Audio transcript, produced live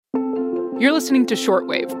You're listening to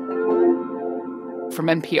Shortwave from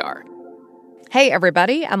NPR. Hey,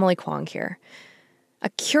 everybody. Emily Kwong here. A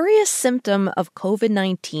curious symptom of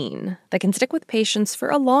COVID-19 that can stick with patients for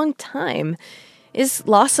a long time is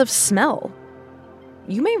loss of smell.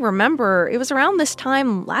 You may remember it was around this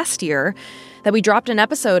time last year that we dropped an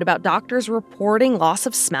episode about doctors reporting loss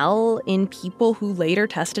of smell in people who later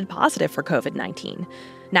tested positive for COVID-19.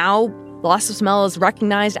 Now, loss of smell is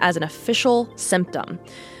recognized as an official symptom.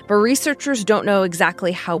 But researchers don't know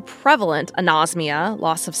exactly how prevalent anosmia,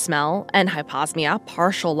 loss of smell, and hyposmia,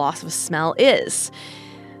 partial loss of smell, is.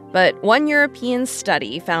 But one European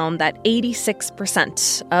study found that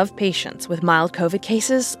 86% of patients with mild COVID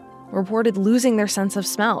cases reported losing their sense of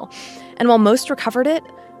smell. And while most recovered it,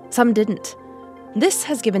 some didn't. This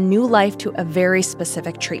has given new life to a very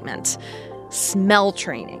specific treatment: smell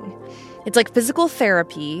training. It's like physical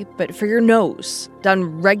therapy, but for your nose,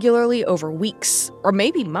 done regularly over weeks or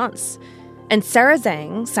maybe months. And Sarah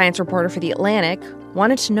Zhang, science reporter for The Atlantic,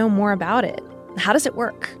 wanted to know more about it. How does it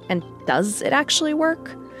work? And does it actually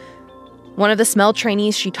work? One of the smell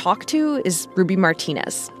trainees she talked to is Ruby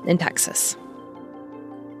Martinez in Texas.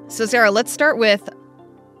 So Sarah, let's start with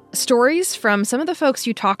stories from some of the folks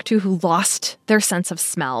you talked to who lost their sense of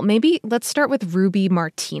smell. Maybe let's start with Ruby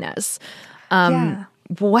Martinez.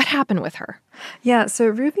 What happened with her? Yeah, so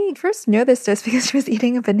Ruby first noticed this because she was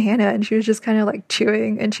eating a banana and she was just kind of like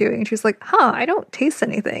chewing and chewing. She was like, I don't taste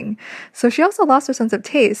anything. So she also lost her sense of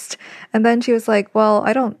taste. And then she was like, well,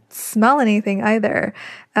 I don't smell anything either.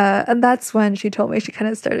 And that's when she told me she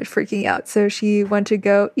kind of started freaking out. So she went to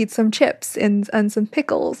go eat some chips and some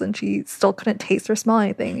pickles, and she still couldn't taste or smell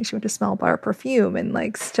anything. She went to smell bar perfume and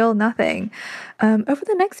like still nothing. Over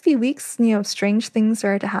the next few weeks, strange things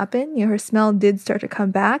started to happen. Her smell did start to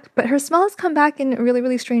come back, but her smell has come back in really,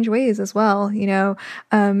 really strange ways as well.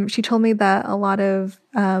 She told me that a lot of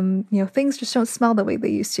things just don't smell the way they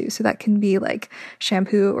used to. So that can be like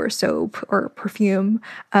shampoo or soap or perfume.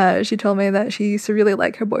 She told me that she used to really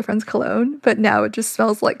like her boyfriend's cologne, but now it just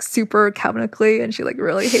smells like super chemically and she like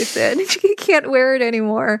really hates it and she can't wear it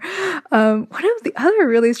anymore. One of the other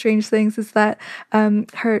really strange things is that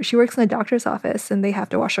she works in a doctor's office and they have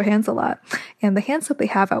to wash their hands a lot. And the hand soap they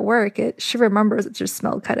have at work, she remembers it just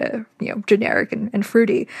smelled kind of, generic and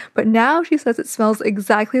fruity. But now she says it smells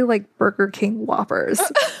exactly like Burger King Whoppers.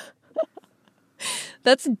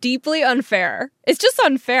 That's deeply unfair. It's just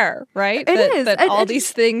unfair, right? It is. That all these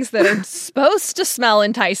things that are supposed to smell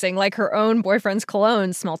enticing, like her own boyfriend's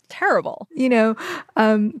cologne, smell terrible. There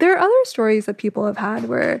are other stories that people have had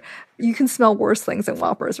where you can smell worse things than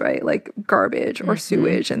Whoppers, right? Like garbage or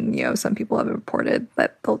sewage. And, some people have reported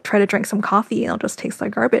that they'll try to drink some coffee and it'll just taste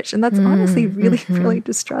like garbage. And that's honestly really, really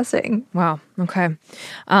distressing. Wow. Okay.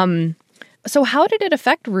 So how did it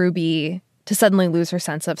affect Ruby to suddenly lose her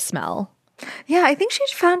sense of smell? Yeah, I think she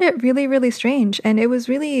found it really, really strange. And it was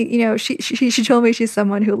really, she told me she's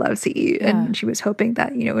someone who loves to eat. Yeah. And she was hoping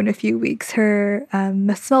that, in a few weeks her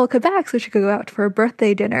smell would come back so she could go out for a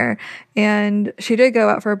birthday dinner. And she did go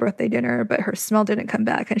out for a birthday dinner, but her smell didn't come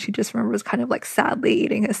back. And she just remembers kind of like sadly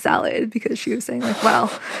eating a salad because she was saying like,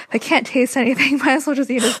 well, I can't taste anything. Might as well just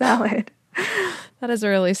eat a salad. That is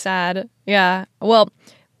really sad. Yeah. Well,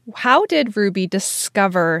 how did Ruby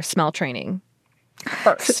discover smell training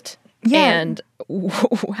first? Yeah. And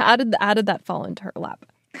how did that fall into her lap?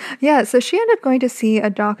 Yeah, so she ended up going to see a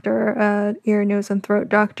doctor, ear, nose, and throat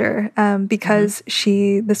doctor, because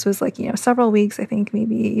this was like, several weeks, I think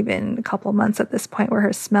maybe even a couple months at this point where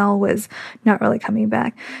her smell was not really coming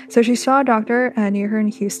back. So she saw a doctor near her in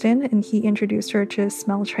Houston, and he introduced her to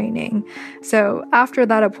smell training. So after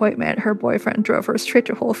that appointment, her boyfriend drove her straight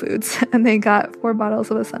to Whole Foods, and they got 4 bottles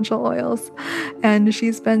of essential oils, and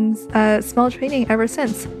she's been smell training ever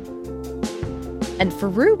since. And for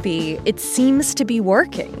Ruby, it seems to be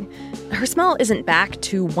working. Her smell isn't back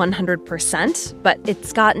to 100%, but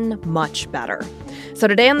it's gotten much better. So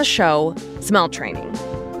today on the show, smell training.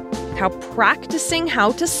 How practicing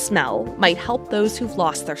how to smell might help those who've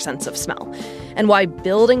lost their sense of smell, and why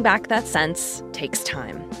building back that sense takes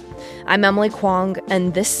time. I'm Emily Kwong,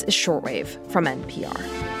 and this is Shortwave from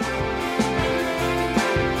NPR.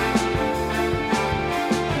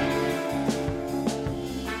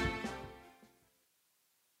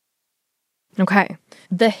 Okay.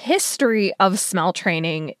 The history of smell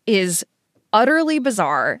training is utterly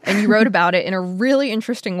bizarre, and you wrote about it in a really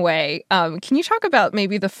interesting way. Can you talk about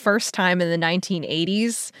maybe the first time in the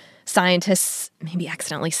 1980s scientists maybe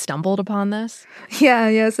accidentally stumbled upon this?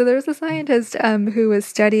 Yeah. So there was a scientist who was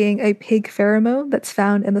studying a pig pheromone that's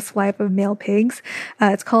found in the saliva of male pigs.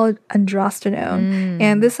 It's called androstenone.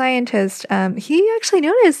 And this scientist, he actually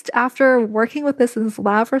noticed after working with this in his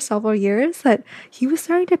lab for several years that he was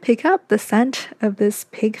starting to pick up the scent of this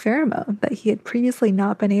pig pheromone that he had previously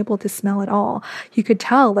not been able to smell at all. You could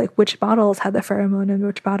tell like which bottles had the pheromone and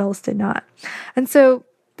which bottles did not. And so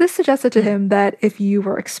this suggested to him that if you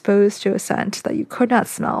were exposed to a scent that you could not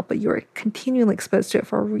smell, but you were continually exposed to it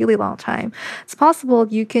for a really long time, it's possible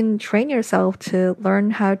you can train yourself to learn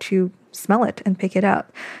how to smell it and pick it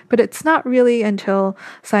up. But it's not really until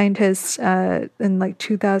scientists in like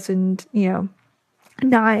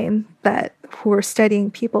 2009 that who were studying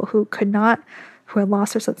people who had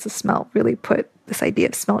lost their sense of smell really put this idea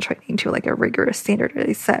of smell training to like a rigorous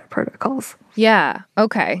standardized set of protocols. Yeah.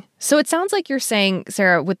 Okay. So it sounds like you're saying,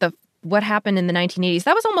 Sarah, with what happened in the 1980s,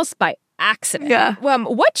 that was almost by accident. Yeah.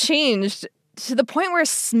 What changed to the point where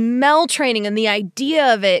smell training and the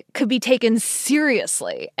idea of it could be taken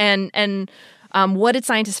seriously? And what did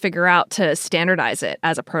scientists figure out to standardize it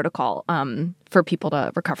as a protocol for people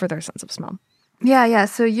to recover their sense of smell? Yeah.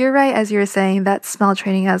 So you're right, as you were saying, that smell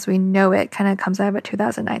training as we know it kind of comes out of a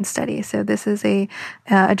 2009 study. So this is a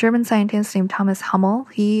German scientist named Thomas Hummel.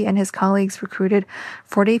 He and his colleagues recruited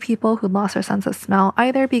 40 people who lost their sense of smell,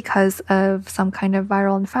 either because of some kind of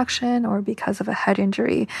viral infection or because of a head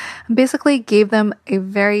injury, and basically gave them a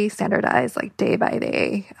very standardized, like day by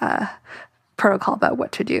day protocol about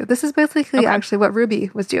what to do. This is basically actually what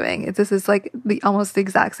Ruby was doing. This is like almost the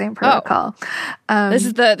exact same protocol. This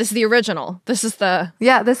is the original. This is the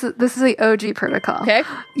this is the OG protocol. Okay.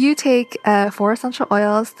 You take 4 essential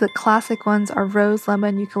oils. The classic ones are rose,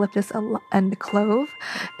 lemon, eucalyptus, and clove.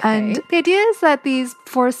 Okay. And the idea is that these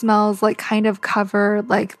 4 smells like kind of cover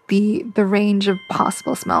like the range of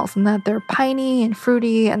possible smells, and that they're piney and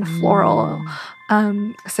fruity and floral.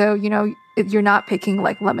 So you're not picking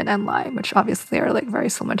like lemon and lime, which obviously are like very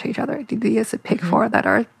similar to each other. The idea is to pick 4 that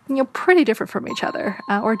are pretty different from each other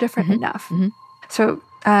or different enough. So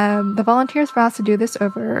the volunteers were asked to do this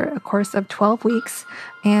over a course of 12 weeks,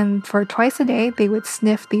 and for twice a day they would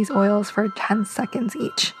sniff these oils for 10 seconds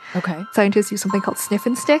each. Okay. Scientists use something called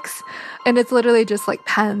sniffing sticks, and it's literally just like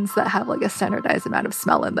pens that have like a standardized amount of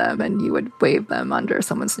smell in them, and you would wave them under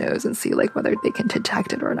someone's nose and see like whether they can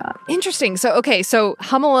detect it or not. Interesting. So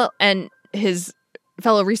Hummel and his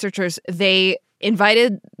fellow researchers, they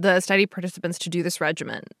invited the study participants to do this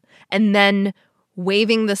regimen, and then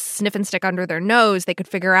waving the sniffing stick under their nose, they could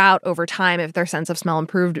figure out over time if their sense of smell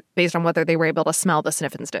improved based on whether they were able to smell the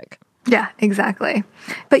sniffing stick. Yeah, exactly.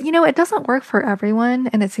 But it doesn't work for everyone,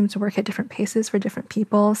 and it seems to work at different paces for different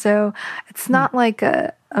people. So it's not like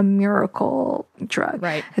a miracle drug.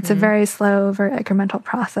 Right. It's a very slow, very incremental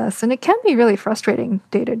process, and it can be really frustrating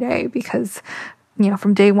day to day because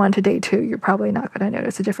from day 1 to day 2, you're probably not going to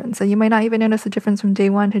notice a difference. And you might not even notice a difference from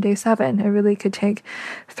day 1 to day 7. It really could take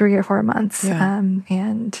 3 or 4 months. Yeah.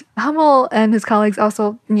 And Hummel and his colleagues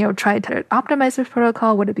also, tried to optimize this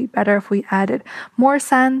protocol. Would it be better if we added more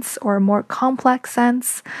scents or more complex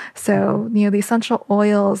scents? So, the essential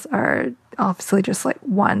oils are obviously just like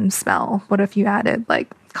one smell. What if you added like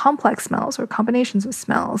complex smells or combinations of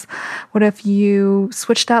smells? What if you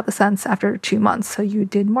switched out the scents after 2 months so you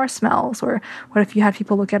did more smells? Or what if you had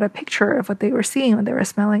people look at a picture of what they were seeing when they were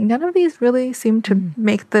smelling? None of these really seem to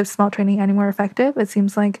make the smell training any more effective. It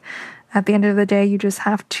seems like at the end of the day, you just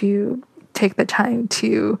have to take the time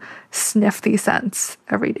to sniff these scents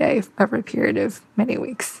every day over a period of many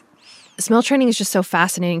weeks. Smell training is just so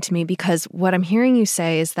fascinating to me because what I'm hearing you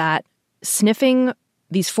say is that sniffing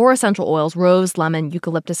these 4 essential oils, rose, lemon,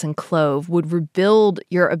 eucalyptus, and clove, would rebuild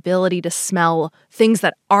your ability to smell things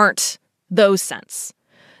that aren't those scents.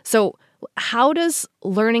 So how does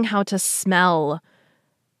learning how to smell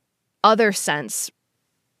other scents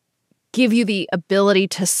give you the ability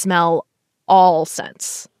to smell all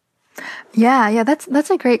scents? Yeah, that's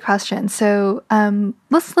a great question. So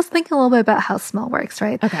let's think a little bit about how smell works,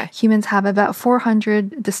 right? Okay. Humans have about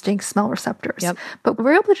 400 distinct smell receptors, but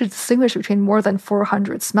we're able to distinguish between more than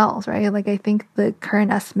 400 smells, right? Like I think the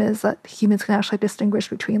current estimate is that humans can actually distinguish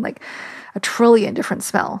between like 1 trillion different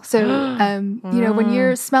smells. So when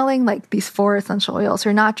you're smelling like these 4 essential oils,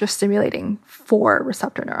 you're not just stimulating 4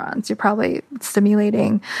 receptor neurons. You're probably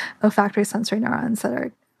stimulating olfactory sensory neurons that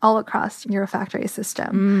are all across your olfactory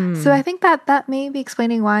system. So I think that may be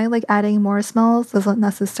explaining why like adding more smells doesn't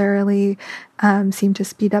necessarily seem to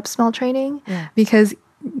speed up smell training, because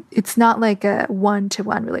it's not like a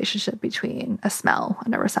one-to-one relationship between a smell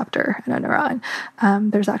and a receptor and a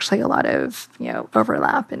neuron. There's actually a lot of,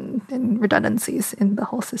 overlap and redundancies in the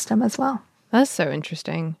whole system as well. That's so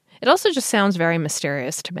interesting. It also just sounds very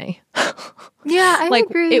mysterious to me. Yeah, I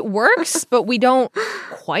agree. It works, but we don't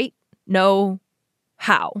quite know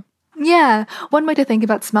how. Yeah. One way to think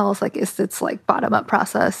about smell is it's like bottom-up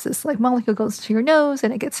process. This molecule goes to your nose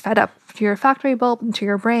and it gets fed up to your olfactory bulb and to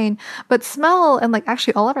your brain. But smell and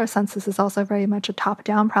actually all of our senses is also very much a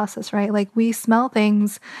top-down process, right? We smell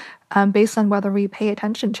things based on whether we pay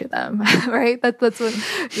attention to them, right? That's what,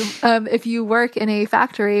 if you work in a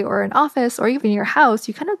factory or an office or even your house,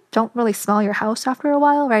 you kind of don't really smell your house after a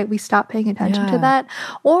while, right? We stop paying attention to that.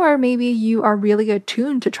 Or maybe you are really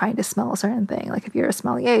attuned to trying to smell a certain thing. If you're a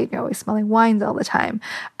sommelier, you're always smelling wines all the time.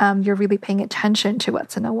 You're really paying attention to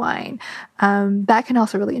what's in a wine. That can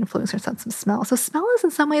also really influence your sense of smell. So smell is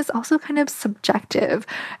in some ways also kind of subjective.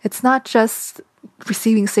 It's not just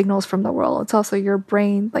receiving signals from the world. It's also your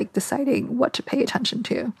brain deciding what to pay attention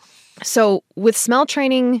to. So with smell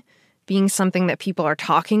training being something that people are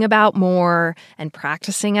talking about more and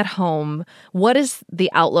practicing at home, what is the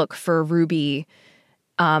outlook for Ruby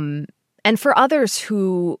and for others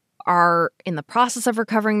who are in the process of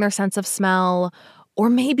recovering their sense of smell or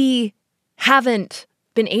maybe haven't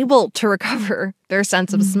been able to recover their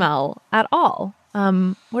sense of smell at all?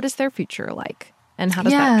 What is their future like? And how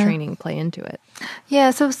does that training play into it?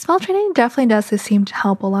 Yeah, so smell training definitely does seem to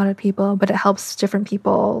help a lot of people, but it helps different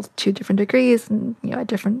people to different degrees and, at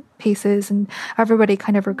different paces, and everybody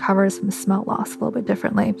kind of recovers from smell loss a little bit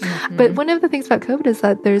differently. Mm-hmm. But one of the things about COVID is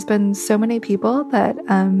that there's been so many people that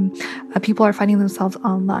people are finding themselves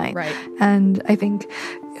online. Right. And I think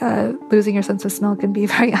losing your sense of smell can be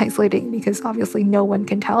very isolating because obviously no one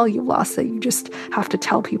can tell you've lost it. You just have to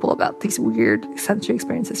tell people about these weird sensory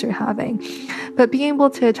experiences you're having. But being able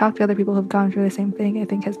to talk to other people who've gone through the same thing, I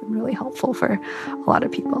think, has been really helpful for a lot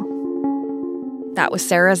of people. That was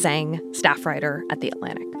Sarah Zhang, staff writer at The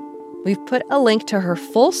Atlantic. We've put a link to her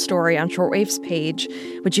full story on Shortwave's page,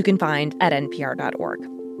 which you can find at npr.org.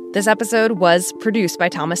 This episode was produced by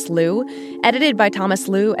Thomas Liu, edited by Thomas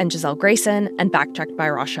Liu and Giselle Grayson, and fact-checked by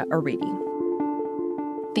Rasha Aridi.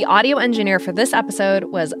 The audio engineer for this episode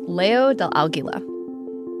was Leo Del Aguila.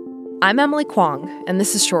 I'm Emily Kwong, and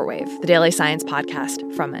this is Shortwave, the daily science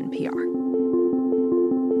podcast from NPR.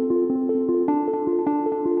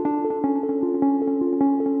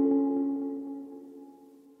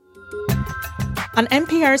 On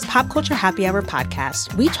NPR's Pop Culture Happy Hour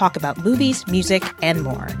podcast, we talk about movies, music, and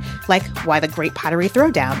more, like why The Great Pottery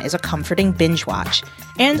Throwdown is a comforting binge watch,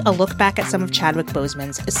 and a look back at some of Chadwick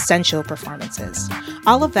Boseman's essential performances.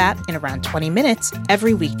 All of that in around 20 minutes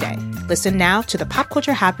every weekday. Listen now to the Pop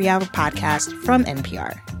Culture Happy Hour podcast from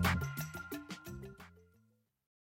NPR.